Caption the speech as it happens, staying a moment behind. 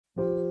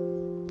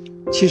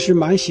其实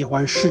蛮喜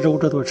欢施州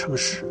这座城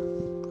市，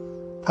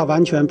它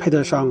完全配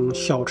得上“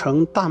小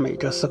城大美”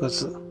这4个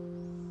字。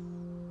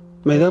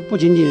美的不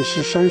仅仅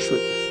是山水，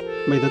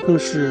美的更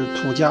是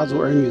土家族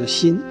儿女的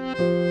心。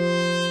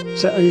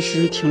在恩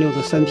施停留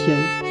的3天，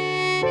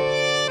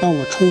让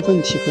我充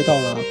分体会到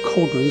了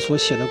寇准所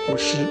写的古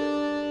诗：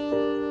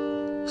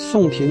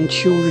送平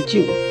秋日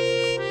静，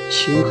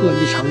晴鹤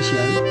异常闲。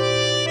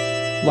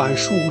晚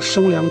树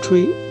生凉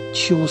吹，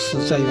秋思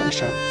在远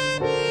山。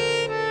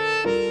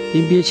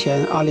临别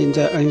前，阿林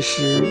在恩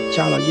施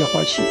加了液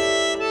化气，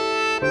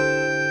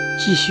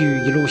继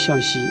续一路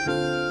向西。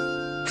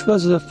车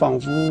子仿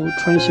佛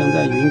穿行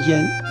在云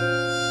间，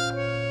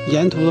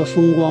沿途的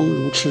风光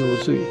如痴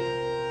如醉。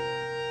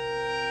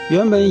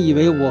原本以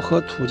为我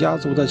和土家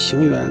族的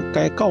情缘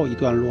该告一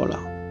段落了，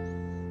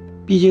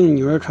毕竟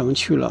女儿城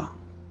去了，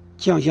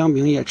酱香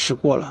饼也吃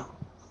过了。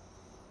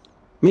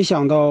没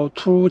想到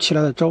突如其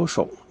来的招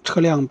手，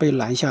车辆被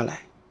拦下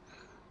来，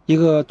一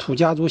个土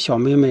家族小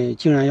妹妹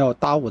竟然要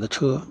搭我的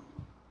车。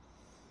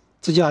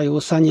自驾游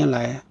3年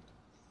来，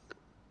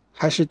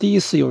还是第一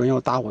次有人要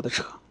搭我的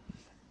车。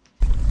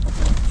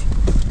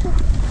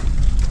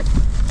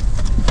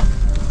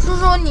叔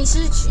叔，你是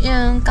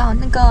搞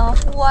那个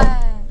户外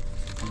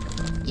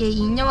野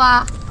营的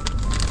吗？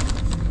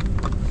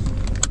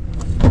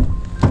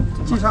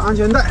系上安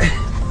全带。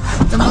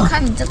怎么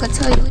看你这个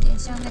车有点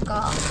像那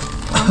个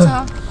房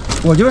车？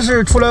我就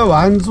是出来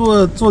玩，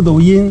做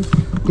抖音，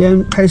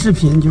边拍视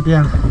频，就这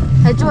样。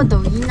还做抖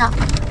音啊？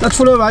那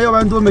出来玩，要不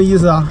然多没意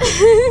思啊！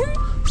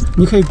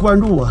你可以关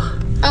注我。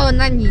哦，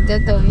那你的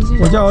抖音是什么？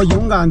我叫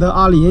勇敢的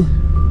阿林。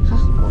好，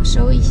我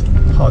搜一下。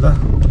好的。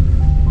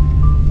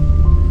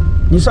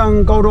你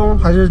上高中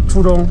还是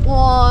初中？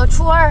我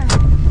初2。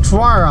初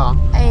2啊？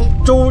哎。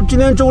今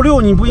天周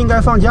6，你不应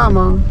该放假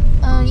吗？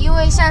因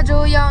为下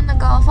周要那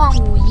个放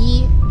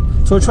5·1。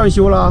说串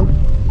休了？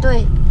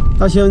对。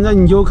那行，那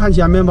你就看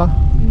前面吧。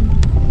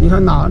你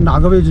看哪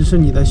个位置是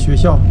你的学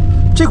校？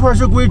这块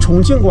是归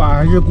重庆管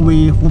还是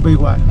归湖北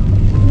管？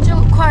这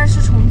块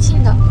是重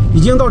庆的。已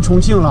经到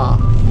重庆了。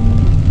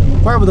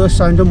怪不得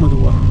山这么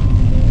多。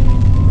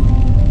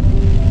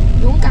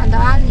勇敢的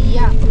阿离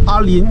呀。阿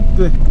林，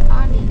对。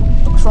阿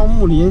林。双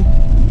木林。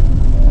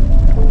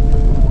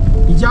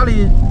你家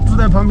里住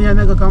在旁边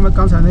那个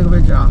刚才那个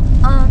位置啊？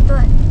对。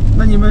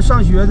那你们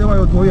上学的话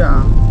有多远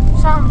啊？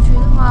上学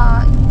的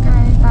话，应该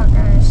大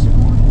概10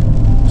公里。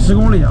10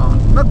公里啊？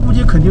那估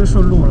计肯定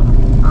顺路了。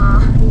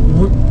啊。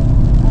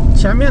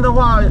前面的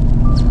话，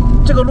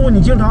这个路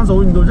你经常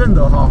走，你都认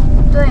得哈。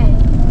对。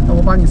那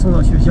我把你送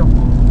到学校。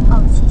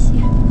哦，谢谢。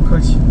不客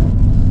气。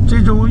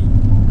这周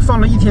放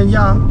了1天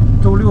假，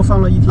周6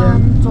放了1天。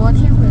昨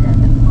天回来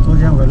的。昨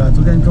天回来，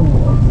昨天周5。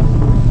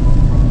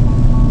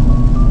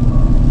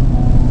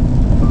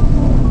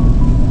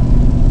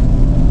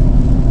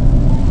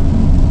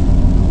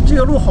这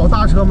个路好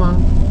搭车吗？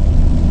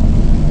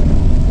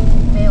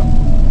没有。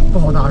不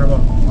好搭是吧？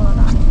不好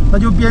搭。那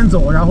就边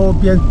走，然后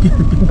边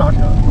搭车。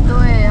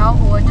对，然后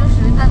我就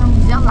属于那种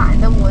比较懒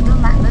的，我就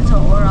懒得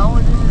走，然后我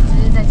就是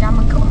直接在家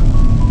门口。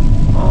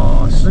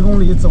哦，10公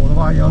里走的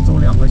话也要走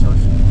2个小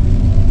时。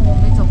我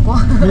没走过。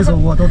没走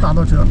过，都搭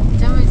到车。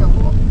真没走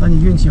过。那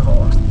你运气好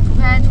啊。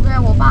除非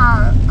我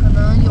爸可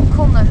能有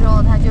空的时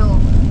候，他就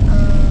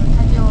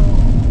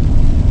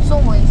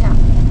送我一下。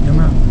明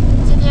白。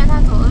今天他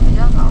走的比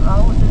较早，然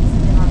后我就自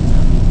己拉车。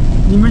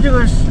你们这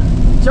个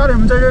家里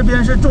面在这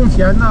边是种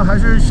田呢，还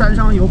是山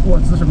上有果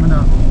子什么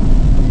的？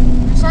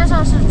山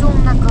上是种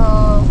那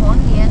个黄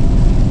连。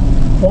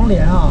黄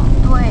连啊？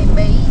对，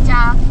每一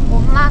家我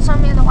们那上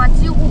面的话，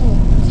几乎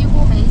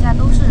每一家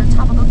都是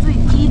差不多最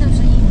低的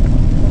是1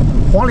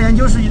亩。黄连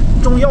就是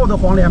中药的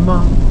黄连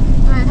吗？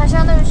对，它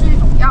相当于是一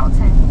种药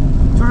材。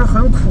就是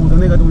很苦的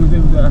那个东西，对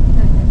不对？对。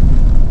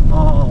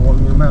哦，我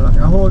明白了。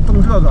然后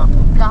种这个。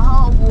然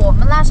后我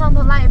们那上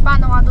头那一半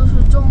的话，都是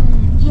种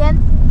烟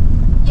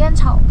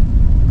草。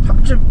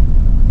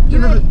因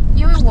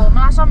为我们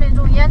那上面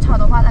种烟草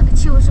的话，那个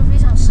气候是非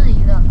常适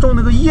宜的。种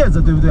那个叶子，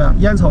对不对？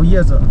烟草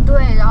叶子。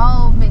对，然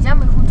后每家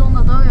每户种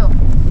的都有，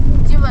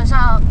基本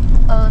上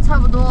差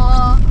不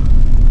多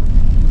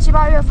7、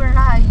8月份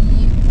那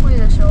一会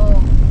的时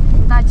候，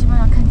那基本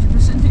上看去都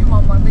是绿茫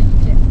茫的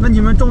一片。那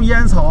你们种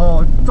烟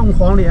草、种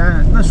黄连，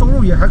那收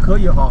入也还可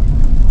以哈。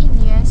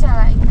1年下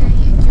来应该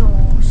也就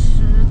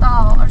10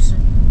到20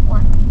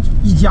万。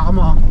一家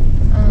吗？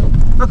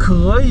那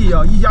可以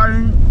啊，一家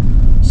人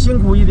辛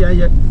苦一点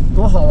也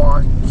多好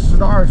啊，10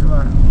到20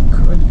万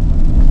可以。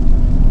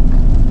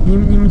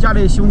你们家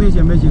里兄弟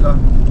姐妹几个？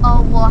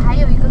我还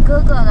有一个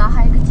哥哥，然后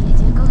还有一个姐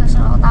姐，哥哥是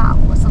老大，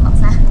我是老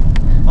3。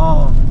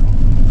哦，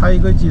还有一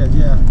个姐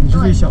姐，你是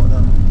最小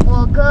的。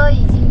我哥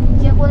已经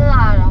结婚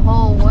了，然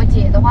后我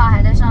姐的话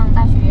还在上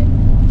大学。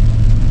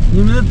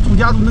你们土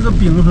家族那个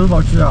饼很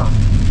好吃啊，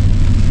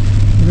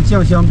那个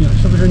酱香饼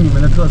是不是你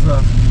们的特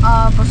色？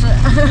不是。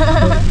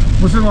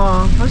不是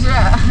吗？不是。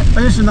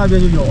恩施那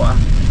边就有啊。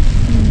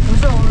不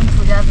是我们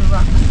土家族的。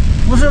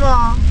不是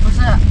吗？不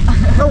是。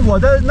那我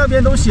在那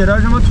边都写着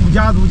什么土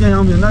家族酱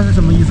香饼，那是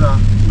什么意思啊？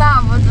那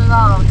不知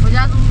道，土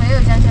家族没有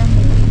酱香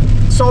饼。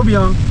烧饼。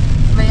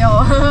没有。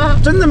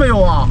真的没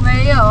有啊？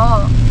没有。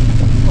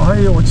哎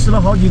呦，我吃了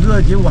好几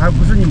个，结果还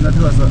不是你们的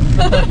特色。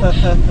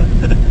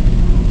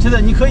现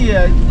在你可以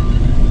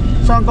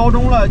上高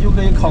中了，就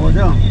可以考个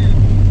证，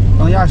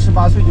等一下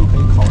18岁就可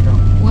以考证。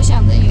我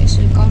想的也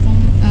是高中，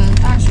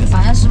大学，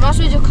反正18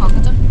岁就考个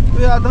证。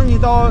对啊，等你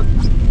到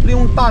利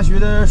用大学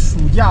的暑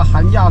假、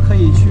寒假，可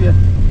以去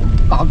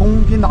打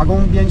工，边打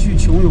工边去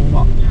穷游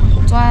嘛。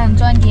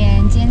赚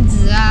点兼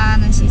职啊，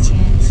那些钱。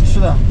是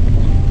的，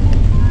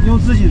用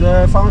自己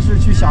的方式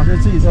去享受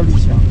自己的旅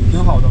行，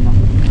挺好的嘛。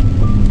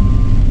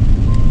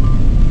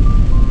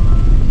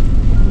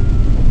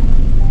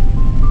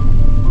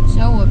其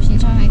实我平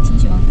常还挺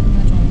喜欢看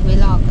那种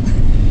vlog 的。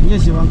你也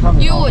喜欢看 vlog？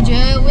因为我觉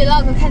得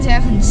vlog 看起来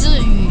很治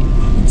愈，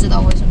不知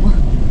道为什么。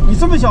你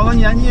这么小的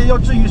年纪要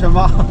治愈什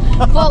么？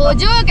不，我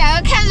就感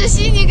觉看着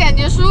心里感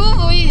觉舒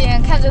服一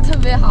点，看着特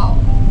别好。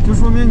就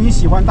说明你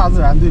喜欢大自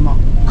然，对吗？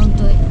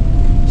对。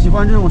喜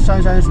欢这种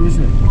山山水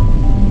水。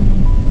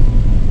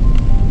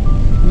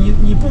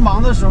你不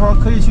忙的时候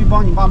可以去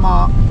帮你爸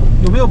妈，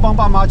有没有帮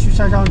爸妈去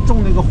山上种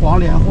那个黄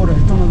连或者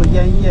种那个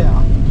烟叶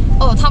啊？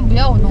他不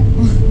要我弄。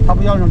他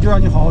不要弄，就让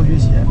你好好学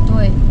习。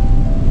对。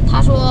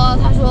他说，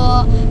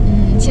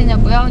现在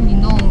不要你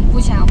弄，不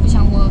想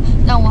我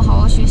让我好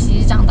好学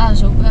习，长大的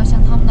时候不要像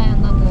他们那样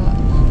那个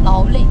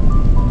劳累。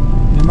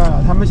明白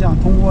了，他们想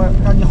通过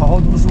让你好好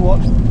读书，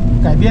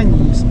改变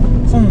你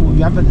父母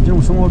原本的这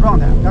种生活状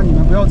态，让你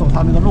们不要走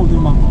他那个路，对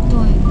吗？对。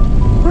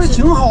不是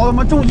挺好的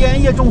吗？种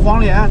烟叶，种黄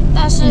连，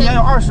但是一年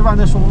有20万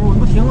的收入，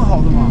不挺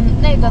好的吗？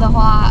那个的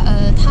话，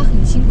他很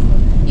辛苦，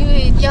因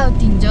为要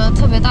顶着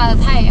特别大的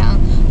太阳，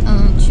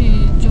去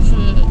就是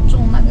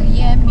种那个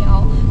烟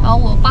苗。然后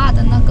我爸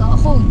的那个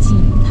后颈，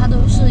他都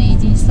是已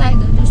经晒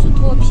的，就是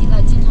脱皮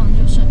了，经常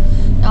就是，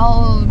然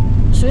后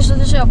随时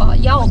都是要把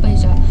药备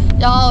着。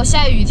然后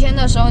下雨天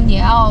的时候，你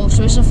要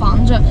随时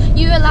防着，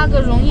因为那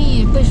个容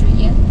易被水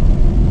淹。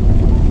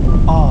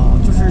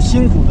就是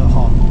辛苦的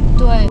哈。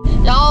对，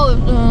然后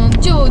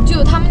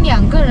就他们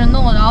2个人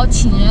弄，然后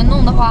请人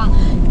弄的话，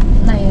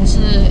那也是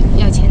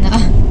要钱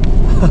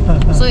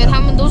的，所以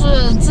他们都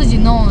是自己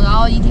弄，然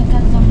后一天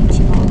看着他们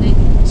挺劳累。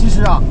其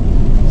实啊，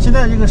现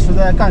在这个时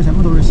代干什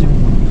么都是辛苦，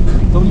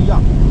都一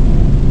样，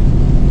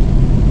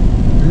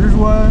只是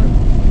说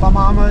爸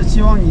妈妈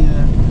希望你，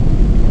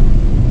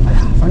哎呀，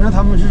反正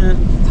他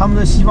们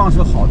的希望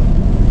是好的。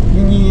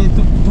你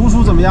读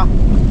书怎么样？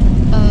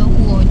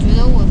我觉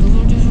得我读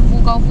书就是忽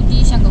高忽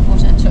低，像个过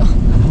山车。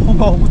忽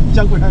高忽低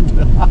像过山车。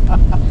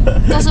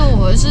但是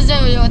我是这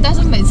么认为，但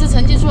是每次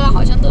成绩出来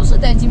好像都是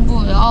在进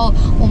步。然后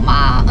我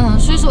妈，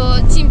虽说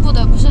进步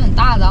的不是很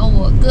大，然后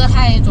我哥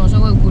他也总是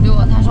会鼓励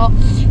我，他说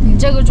你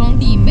这个总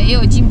比没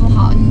有进步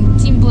好，你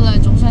进步了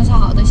总算是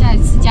好的，下一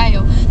次加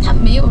油。他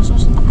没有说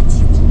是打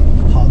击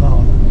你。好的，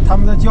他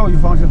们的教育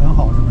方式很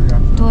好，是不是？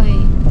对。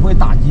不会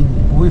打击你，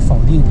不会否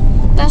定你。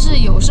但是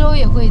有时候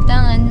也会，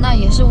当然那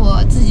也是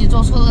我自己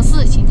做错了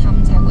事情，他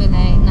们才会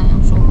来那样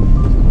说。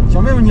小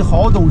妹妹，你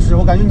好懂事，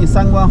我感觉你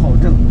3观好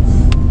正，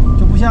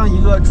就不像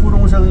一个初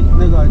中生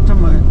那个这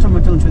么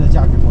正确的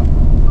价值观，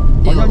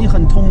好像你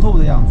很通透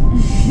的样子。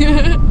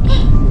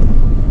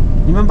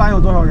你们班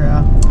有多少人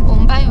啊？我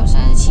们班有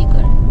37个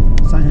人。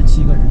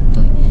37个人。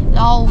对，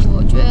然后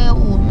我觉得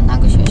我们那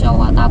个学校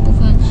啊，大部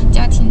分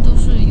家庭都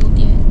是有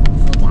点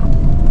复杂的，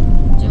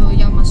就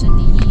要么是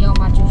离异，要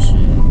么就是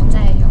不在，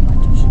要么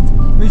就是怎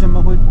么样。为什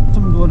么会这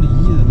么多离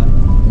异的呢？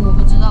我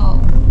不知道，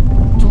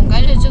总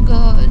感觉这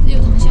个六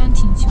塘乡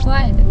挺奇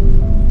怪的。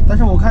但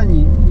是我看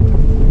你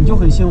就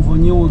很幸福，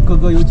你有哥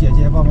哥有姐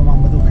姐，爸爸妈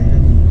妈都陪着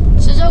你。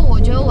其实我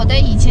觉得我在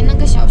以前那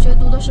个小学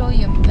读的时候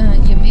也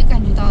没感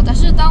觉到，但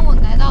是当我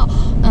来到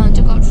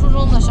这个初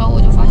中的时候，我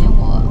就发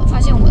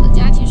现我的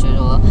家庭虽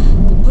说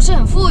不是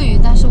很富裕，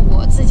但是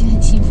我自己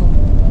很幸福。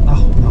那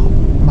好，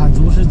满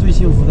足是最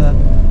幸福的。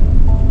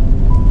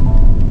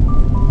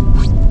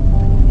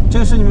这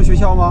个是你们学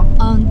校吗？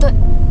对。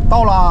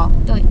到了。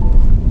对。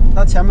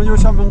那前面就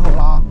是校门口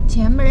了。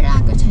前面那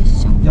个才是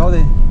校门口。要得。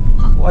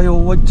好。哎呦，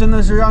我真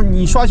的是让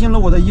你刷新了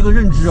我的一个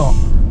认知哦。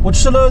我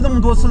吃了那么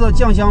多次的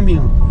酱香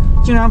饼，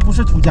竟然不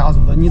是土家族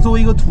的。你作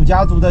为一个土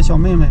家族的小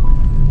妹妹，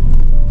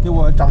给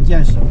我长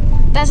见识。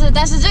但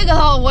是这个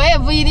话我也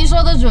不一定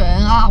说得准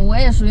啊，我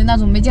也属于那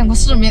种没见过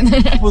世面的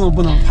人。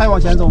不能，还往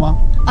前走吗？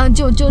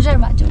就这儿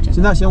吧，就这儿。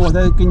那行，我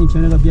再给你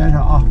停这个边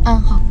上啊。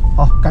好。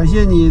好，感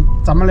谢你，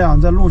咱们俩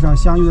在路上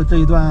相遇的这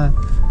一段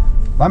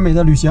完美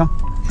的旅行，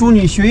祝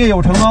你学业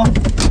有成哦。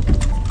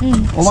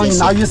我帮你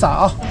拿雨伞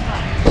啊。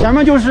前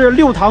面就是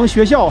六塘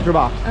学校是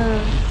吧？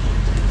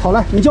好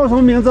嘞，你叫什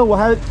么名字？我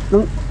还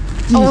能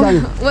记一下你。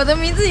我的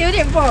名字有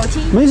点不好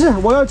听。没事，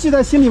我要记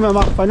在心里面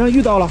吧，反正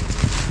遇到了。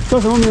叫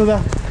什么名字？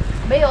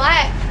没有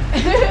爱。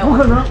不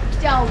可能。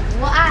叫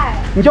无爱。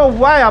你叫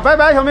无爱呀？拜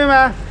拜，小妹妹。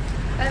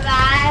拜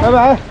拜。拜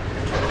拜。